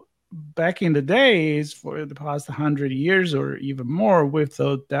how back in the days, for the past 100 years or even more, we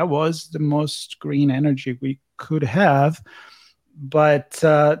thought that was the most green energy we could have. But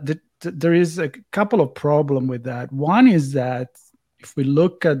there is a couple of problems with that. One is that if we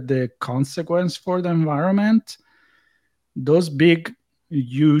look at the consequence for the environment, those big,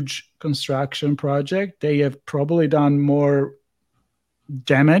 huge construction projects, they have probably done more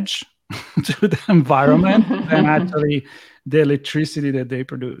damage to the environment than actually the electricity that they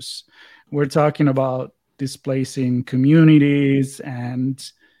produce. We're talking about displacing communities and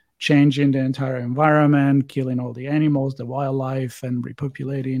changing the entire environment, killing all the animals, the wildlife, and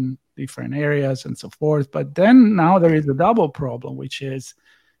repopulating different areas and so forth. But then now there is a double problem, which is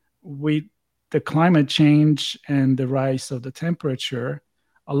with the climate change and the rise of the temperature,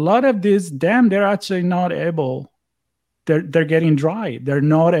 a lot of these dams, they're actually not able, they're getting dry. They're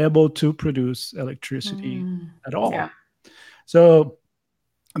not able to produce electricity at all. Yeah. So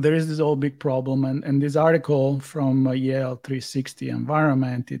there is this whole big problem. And this article from Yale 360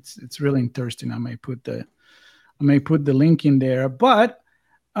 Environment, it's really interesting. I may put the link in there. But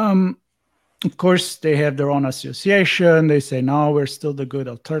of course, they have their own association. They say, no, we're still the good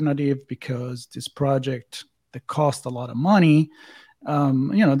alternative because this project, that cost a lot of money.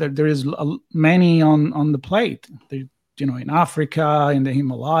 There is many on the plate. In Africa, in the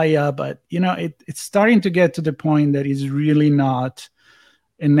Himalaya, but it's starting to get to the point that is really not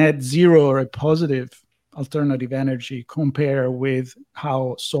a net zero or a positive alternative energy compared with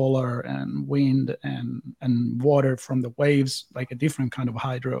how solar and wind and water from the waves, like a different kind of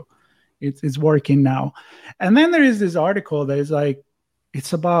hydro, it's working now. And then there is this article that is like,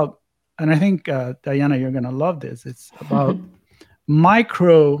 it's about, and I think, Diana, you're going to love this. It's about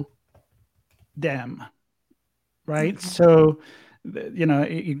micro dam, right? Okay. So,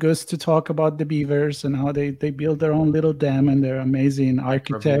 it goes to talk about the beavers and how they build their own little dam, and they're amazing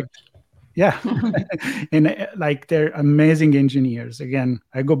architects. Yeah. And like they're amazing engineers. Again,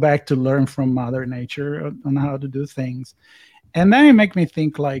 I go back to learn from Mother Nature on how to do things. And then it makes me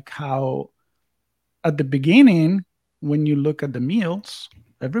think like how at the beginning, when you look at the mills,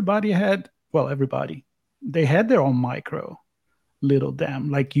 they had their own micro little dam,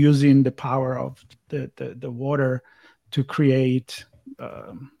 like using the power of the water to create,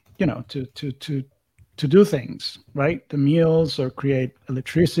 to do things, right? The mills, or create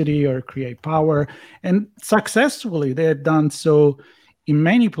electricity or create power. And successfully, they have done so in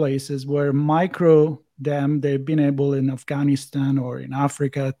many places where micro dam, they've been able in Afghanistan or in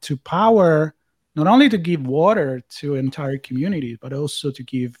Africa to power, not only to give water to entire communities, but also to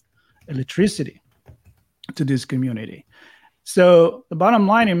give electricity to this community. So the bottom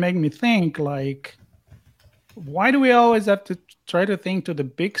line, it made me think like, why do we always have to try to think to the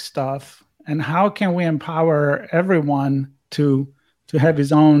big stuff, and how can we empower everyone to have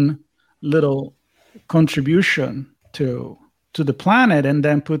his own little contribution to the planet, and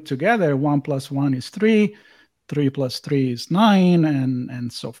then put together 1 + 1 is 3, 3 + 3 is 9,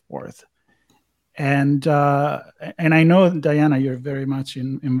 and so forth. And I know, Diana, you're very much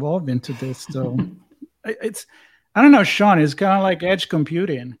involved into this. So I don't know, Sean, it's kind of like edge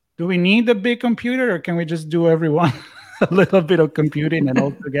computing. Do we need the big computer, or can we just do everyone a little bit of computing, and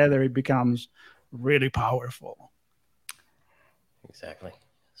all together it becomes really powerful? Exactly.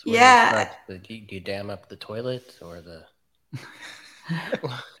 So do you dam up the toilet or the...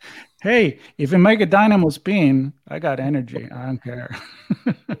 Hey, if you make a dynamo spin, I got energy. I don't care.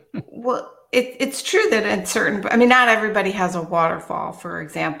 Well, it's true that not everybody has a waterfall, for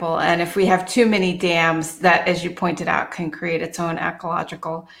example. And if we have too many dams, that, as you pointed out, can create its own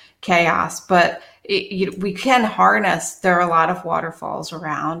ecological chaos. But we can harness, there are a lot of waterfalls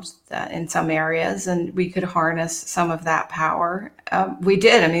around in some areas, and we could harness some of that power. We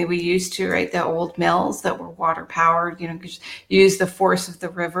did. We used to, right? The old mills that were water powered, use the force of the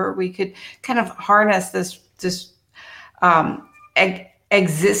river. We could kind of harness this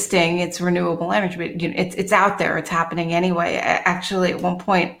existing, it's renewable energy, but it's out there, it's happening anyway. Actually, at one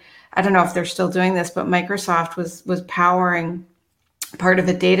point, I don't know if they're still doing this, but Microsoft was powering part of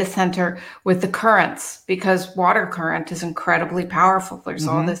a data center with the currents, because water current is incredibly powerful. There's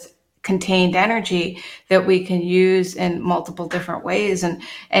all this contained energy that we can use in multiple different ways. And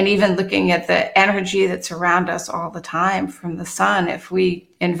even looking at the energy that's around us all the time from the sun, if we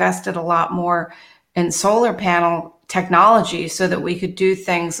invested a lot more in solar panel technology so that we could do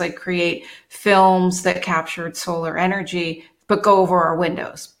things like create films that captured solar energy, but go over our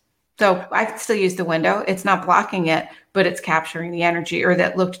windows. So I could still use the window. It's not blocking it, but it's capturing the energy, or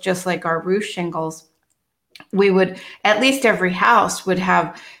that looked just like our roof shingles. We would, at least every house would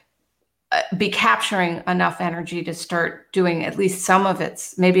have be capturing enough energy to start doing at least some of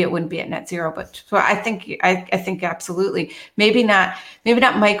its. Maybe it wouldn't be at net zero, but so I think absolutely. Maybe not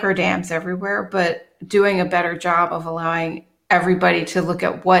micro dams everywhere, but doing a better job of allowing everybody to look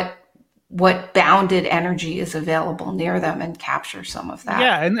at what bounded energy is available near them and capture some of that.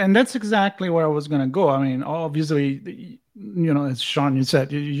 Yeah, and that's exactly where I was going to go. I mean, obviously, as Sean, you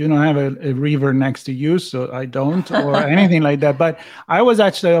said, you don't have a river next to you, so I don't, or anything like that. But I was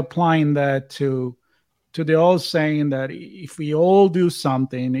actually applying that to the old saying that if we all do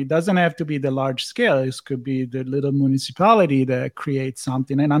something, it doesn't have to be the large scale. It could be the little municipality that creates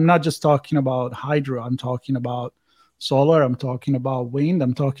something. And I'm not just talking about hydro. I'm talking about solar. I'm talking about wind.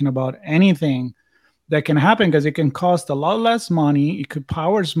 I'm talking about anything that can happen, because it can cost a lot less money. It could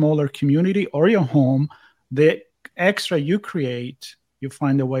power smaller community or your home. The extra you create, you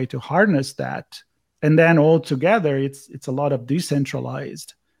find a way to harness that, and then all together, it's a lot of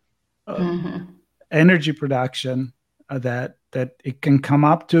decentralized energy production that it can come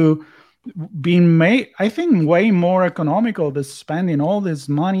up to being made, I think, way more economical than spending all this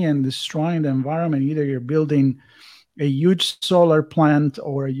money and destroying the environment. Either you're building a huge solar plant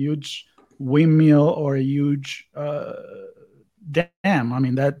or a huge windmill or a huge dam. I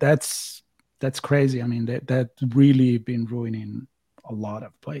mean, that's crazy. I mean, that really been ruining a lot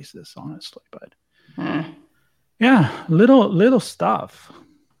of places, honestly. But yeah, little stuff.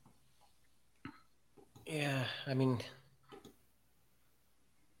 Yeah, I mean,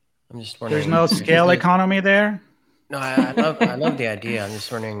 I'm just wondering. There's no scale economy there. No, I love the idea. I'm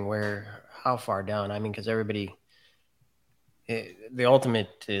just wondering how far down. I mean, because the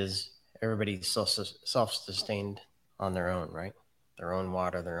ultimate is everybody's self-sustained on their own, right? Their own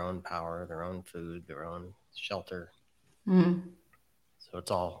water, their own power, their own food, their own shelter. So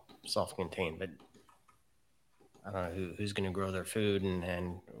it's all self-contained. But I don't know who's going to grow their food,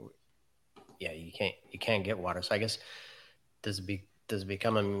 and yeah, you can't get water. So I guess does it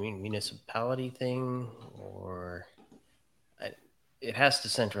become a municipality thing, or it has to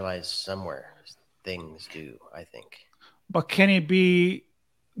centralize somewhere? Things do, I think. But can it be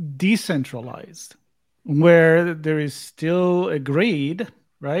decentralized, where there is still a grid,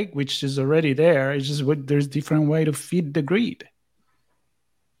 right, which is already there? It's just there's different way to feed the grid.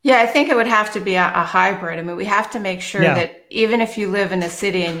 Yeah, I think it would have to be a hybrid. I mean, we have to make sure that even if you live in a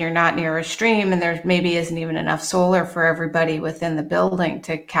city and you're not near a stream and there maybe isn't even enough solar for everybody within the building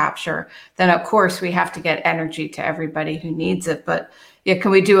to capture, then of course we have to get energy to everybody who needs it. But yeah,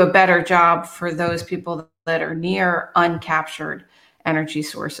 can we do a better job for those people that are near uncaptured energy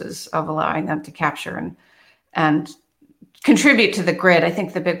sources of allowing them to capture and contribute to the grid? I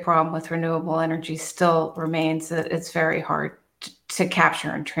think the big problem with renewable energy still remains that it's very hard to capture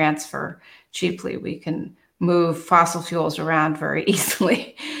and transfer cheaply. We can move fossil fuels around very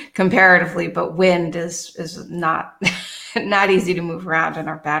easily comparatively, but wind is not easy to move around, and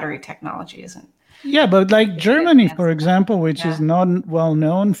our battery technology isn't. Yeah, but like Germany, for example, which is not well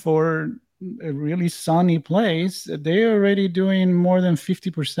known for a really sunny place, they're already doing more than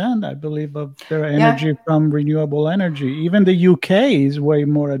 50%, I believe, of their energy from renewable energy. Even the UK is way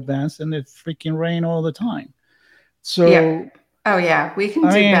more advanced, and it freaking rain all the time. So oh yeah, we can do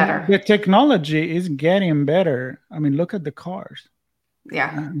better. The technology is getting better. I mean, look at the cars.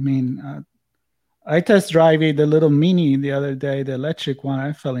 Yeah. I mean, I test drove the little Mini the other day, the electric one.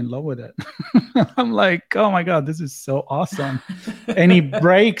 I fell in love with it. I'm like, oh my God, this is so awesome. And it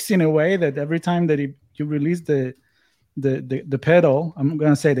brakes in a way that every time that you release the pedal, I'm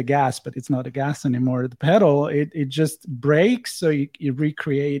going to say the gas, but it's not a gas anymore. The pedal, it just brakes. So you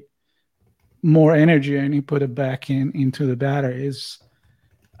recreate more energy and you put it back into the battery.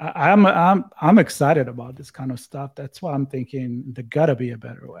 I'm excited about this kind of stuff. That's why I'm thinking there gotta be a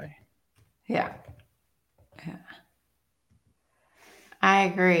better way. Yeah. I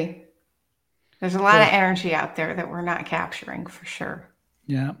agree. There's a lot of energy out there that we're not capturing, for sure.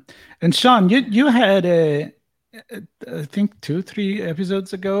 Yeah. And Sean, you had I think 2-3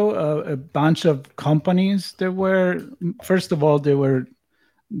 episodes ago, a bunch of companies that were, first of all, they were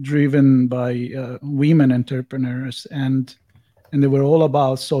driven by women entrepreneurs, and they were all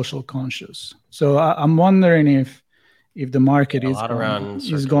about social conscious. So I'm wondering if the market is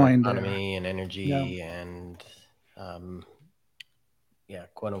going economy and energy and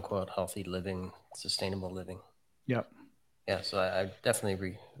quote unquote healthy living, sustainable living. Yeah. So I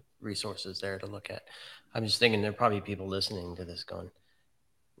definitely resources there to look at. I'm just thinking there are probably people listening to this going,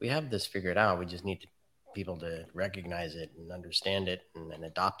 we have this figured out. We just need people to recognize it and understand it and then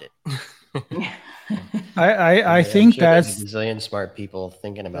adopt it. I think that's a bazillion smart people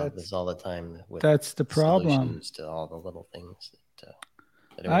thinking about this all the time. That's the problem. To all the little things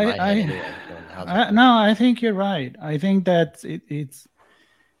But in my head anyway, no, I think you're right. I think that it's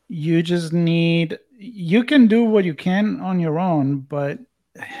you just need, you can do what you can on your own, but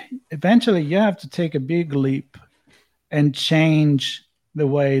eventually you have to take a big leap and change the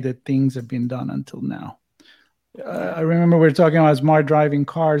way that things have been done until now. I remember we were talking about smart driving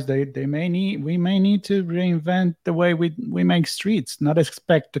cars. We may need to reinvent the way we make streets, not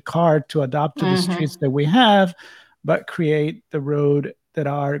expect the car to adapt to the streets that we have, but create the road that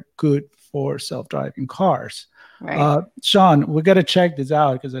are good for self-driving cars. Right. Sean, we got to check this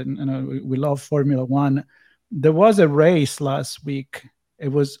out because we love Formula One. There was a race last week. It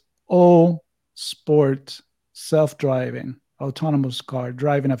was all sport, self-driving, autonomous car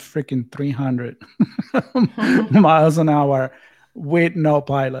driving a freaking 300 miles an hour with no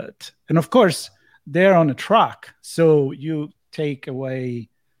pilot. And of course, they're on a track. So you take away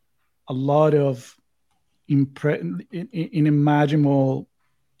a lot of unimaginable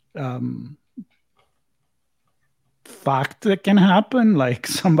fact that can happen, like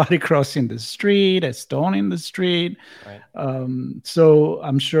somebody crossing the street, a stone in the street. Right. So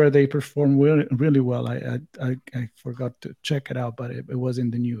I'm sure they perform really well. I forgot to check it out, but it was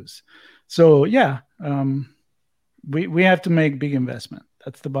in the news. So yeah, we have to make big investment.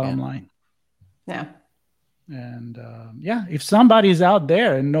 That's the bottom line. Yeah. And if somebody's out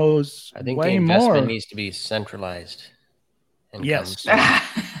there and knows I think way the investment more, needs to be centralized. And yes.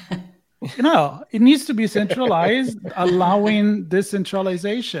 It needs to be centralized, allowing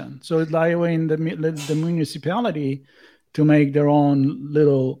decentralization. So allowing the municipality to make their own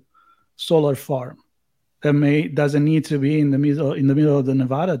little solar farm that doesn't need to be in the middle of the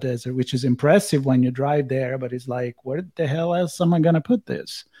Nevada desert, which is impressive when you drive there. But it's like, where the hell else am I going to put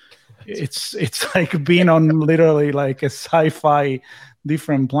this? It's like being on literally like a sci-fi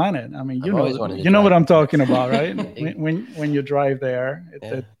different planet. I mean, you know what I'm talking about, right? when you drive there,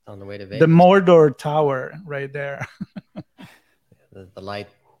 on the way to Vegas. The Mordor Tower right there. the light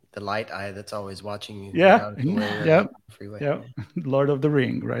eye that's always watching you. Yeah. Yep. Freeway. Yep. Lord of the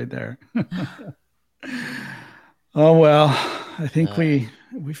Ring right there. Oh well, I think we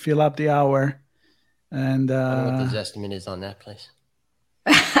fill up the hour, and I don't know what the estimate is on that place.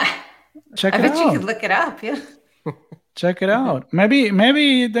 Check it out. I bet you could look it up. Yeah. Check it out.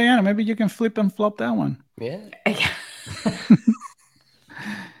 Maybe Diana, maybe you can flip and flop that one. Yeah.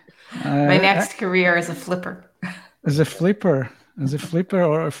 My next career is a flipper. As a flipper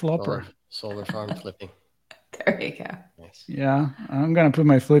or a flopper. Solar farm flipping. There you go. Nice. Yeah, I'm gonna put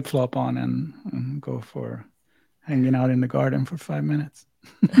my flip flop on and go for hanging out in the garden for 5 minutes.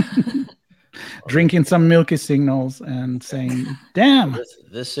 Drinking some milky signals and saying, damn.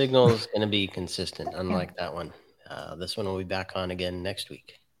 This signal is going to be consistent, unlike that one. This one will be back on again next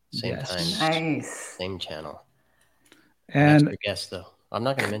week. Same time. Nice. Same channel. And extra guest, though. I'm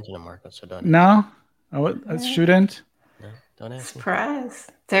not going to mention him, Marco, so don't. No? I shouldn't? No, don't ask me. Surprise.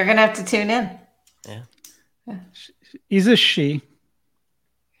 They're going to have to tune in. Yeah. Is a she.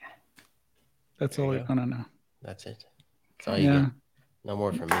 That's all you're going to know. That's it. That's all you get. No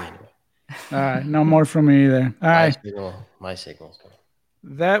more from me, anyway. All right, no more from me either. All right. My signal's going.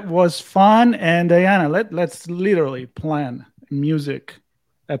 That was fun. And Diana, let's literally plan a music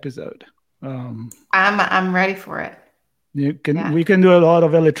episode. I'm ready for it. We can do a lot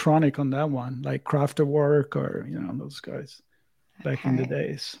of electronic on that one, like Kraftwerk or those guys back in the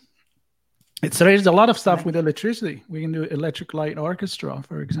days. There's a lot of stuff with electricity. We can do Electric Light Orchestra,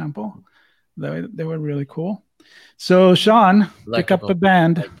 for example. They were really cool. So Sean, pick up a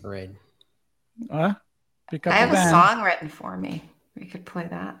band. I have a song written for me. We could play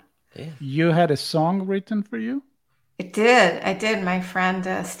that. Yeah. You had a song written for you? I did. My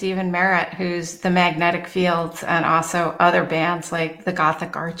friend Stephen Merritt, who's the Magnetic Fields and also other bands like the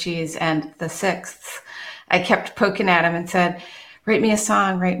Gothic Archies and the Sixths. I kept poking at him and said, write me a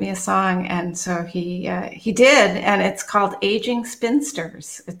song. And so he did. And it's called Aging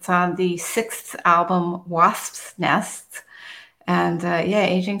Spinsters. It's on the Sixth album, Wasp's Nest. And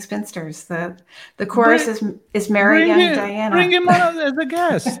Aging Spinsters. The chorus is Mary and Diana. Bring him on as a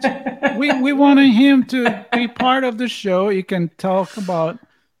guest. we wanted him to be part of the show. He can talk about,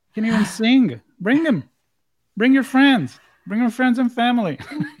 he can even sing. Bring him. Bring your friends. Bring your friends and family.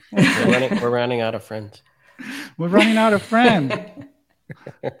 We're running out of friends. We're running out of friends.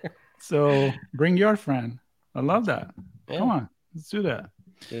 So bring your friend. I love that. Yeah. Come on. Let's do that.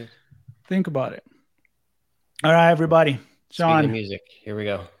 Dude. Think about it. All right, everybody. Sean. Speaking of music, here we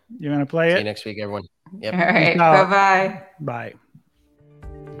go. You're going to play it? See you next week, everyone. Yep. All right. Bye-bye. Bye.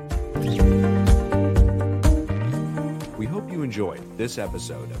 We hope you enjoyed this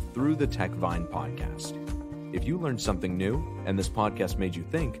episode of Through the Tech Vine podcast. If you learned something new and this podcast made you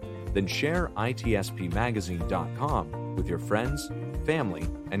think, then share itspmagazine.com with your friends, family,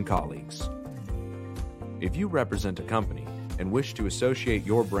 and colleagues. If you represent a company and wish to associate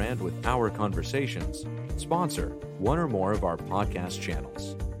your brand with our conversations, sponsor one or more of our podcast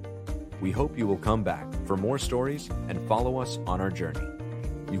channels. We hope you will come back for more stories and follow us on our journey.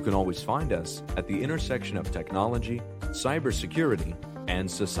 You can always find us at the intersection of technology, cybersecurity, and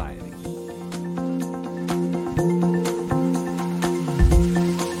society.